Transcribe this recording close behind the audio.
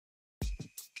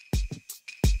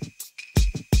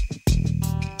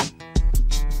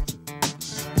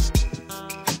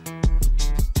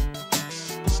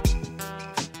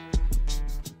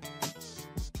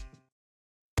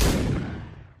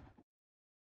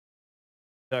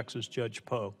Texas, Judge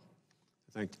Poe.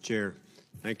 Thank the chair.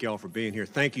 Thank you all for being here.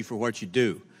 Thank you for what you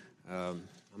do. I'm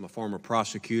a former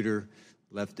prosecutor,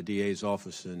 left the DA's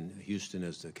office in Houston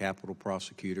as the capital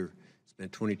prosecutor,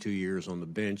 spent 22 years on the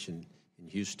bench in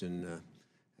Houston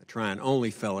trying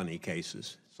only felony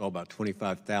cases. Saw about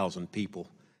 25,000 people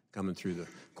coming through the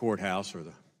courthouse, or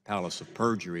the Palace of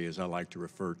Perjury, as I like to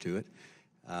refer to it.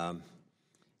 I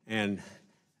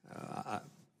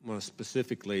want to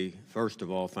specifically, first of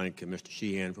all, thank Mr.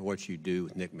 Sheehan for what you do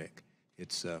with NCMEC.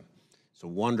 It's a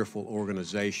wonderful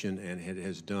organization, and it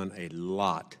has done a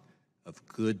lot of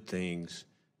good things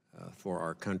for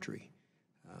our country.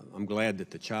 I'm glad that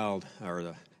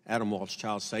the Adam Walsh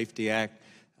Child Safety Act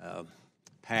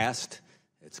passed.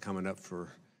 It's coming up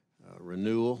for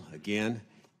renewal again.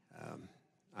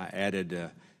 I added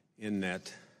in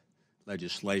that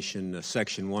legislation,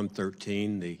 Section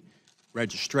 113, the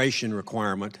registration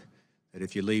requirement that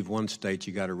if you leave one state,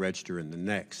 you got to register in the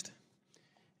next.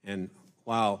 And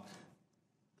while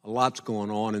a lot's going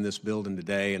on in this building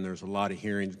today, and there's a lot of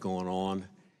hearings going on,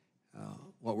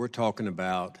 what we're talking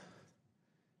about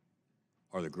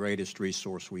are the greatest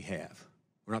resource we have.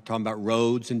 We're not talking about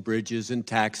roads and bridges and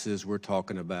taxes. We're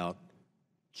talking about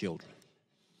children.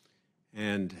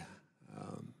 And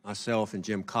myself and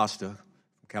Jim Costa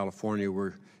from California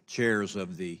were chairs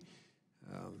of the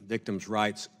Victims'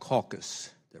 Rights Caucus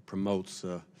that promotes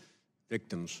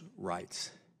victims' rights.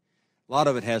 A lot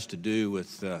of it has to do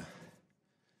with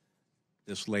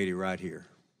this lady right here.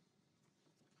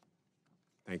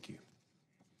 Thank you.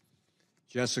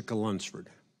 Jessica Lunsford.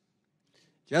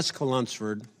 Jessica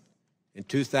Lunsford in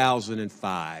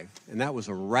 2005, and that was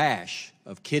a rash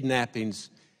of kidnappings,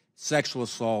 sexual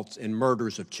assaults, and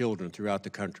murders of children throughout the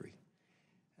country.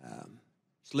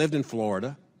 She lived in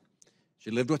Florida. She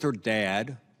lived with her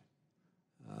dad,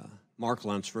 Mark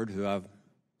Lunsford, who I've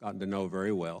gotten to know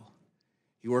very well.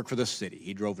 He worked for the city.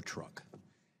 He drove a truck.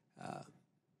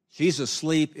 She's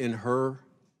asleep in her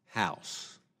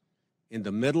house in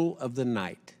the middle of the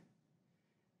night.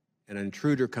 An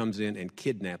intruder comes in and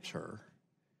kidnaps her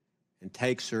and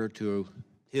takes her to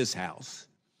his house.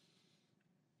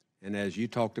 And as you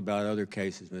talked about other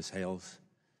cases, Ms. Hales,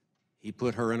 he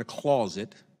put her in a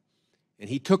closet, and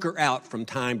he took her out from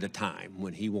time to time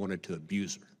when he wanted to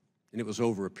abuse her. And it was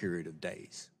over a period of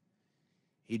days.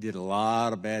 He did a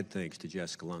lot of bad things to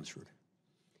Jessica Lunsford.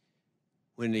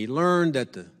 When he learned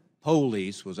that the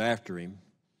police was after him,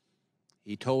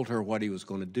 he told her what he was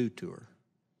going to do to her.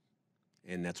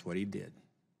 And that's what he did.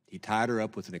 He tied her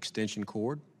up with an extension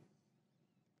cord,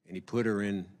 and he put her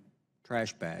in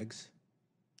trash bags,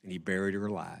 and he buried her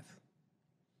alive.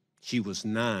 She was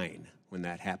 9 when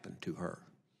that happened to her.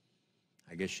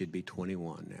 I guess she'd be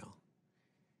 21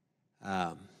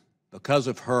 now. Because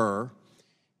of her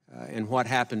and what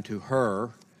happened to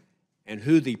her and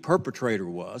who the perpetrator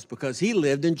was, because he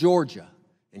lived in Georgia,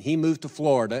 and he moved to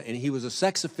Florida, and he was a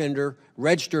sex offender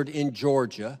registered in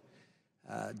Georgia,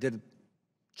 did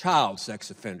child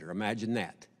sex offender, imagine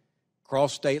that.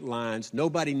 Crossed state lines,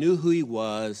 nobody knew who he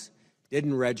was,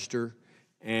 didn't register,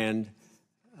 and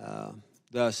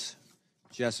thus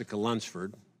Jessica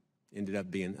Lunsford ended up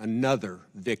being another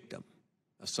victim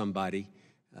of somebody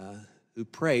who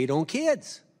preyed on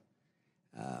kids.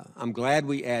 I'm glad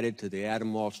we added to the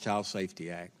Adam Walsh Child Safety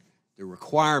Act the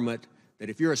requirement that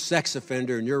if you're a sex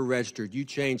offender and you're registered, you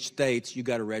change states, you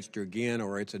got to register again,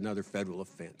 or it's another federal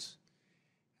offense.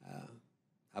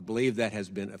 I believe that has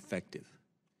been effective.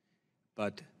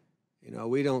 But, you know,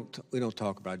 we don't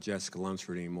talk about Jessica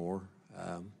Lunsford anymore.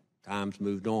 Time's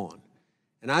moved on.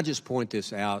 And I just point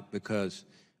this out because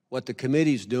what the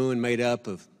committee's doing, made up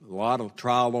of a lot of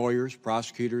trial lawyers,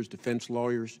 prosecutors, defense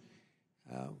lawyers,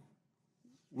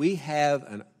 we have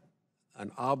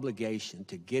an obligation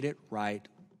to get it right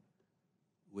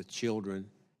with children,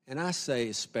 and I say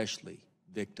especially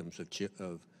victims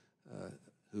of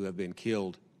who have been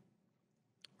killed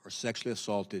or sexually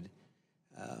assaulted,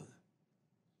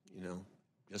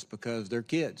 just because they're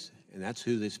kids, and that's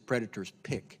who these predators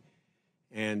pick.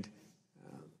 And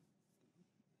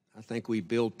I think we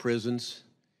build prisons.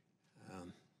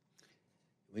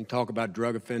 We can talk about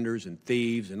drug offenders and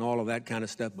thieves and all of that kind of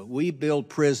stuff, but we build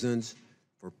prisons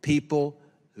for people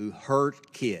who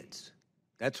hurt kids.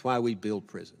 That's why we build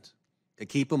prisons, to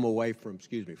keep them away from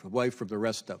the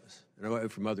rest of us and away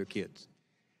from other kids.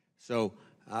 So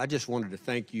I just wanted to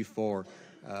thank you for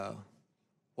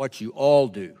what you all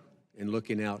do in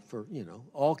looking out for,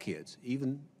 all kids,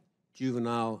 even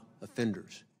juvenile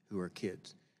offenders who are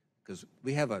kids. Because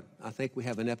I think we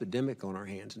have an epidemic on our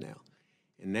hands now.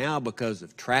 And now, because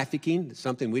of trafficking,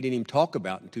 something we didn't even talk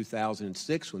about in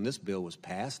 2006 when this bill was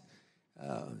passed,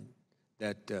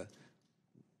 that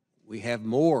we have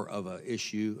more of an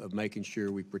issue of making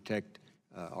sure we protect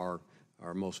our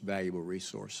most valuable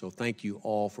resource. So thank you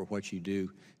all for what you do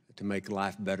to make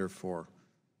life better for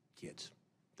kids.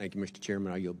 Thank you, Mr.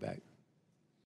 Chairman. I yield back.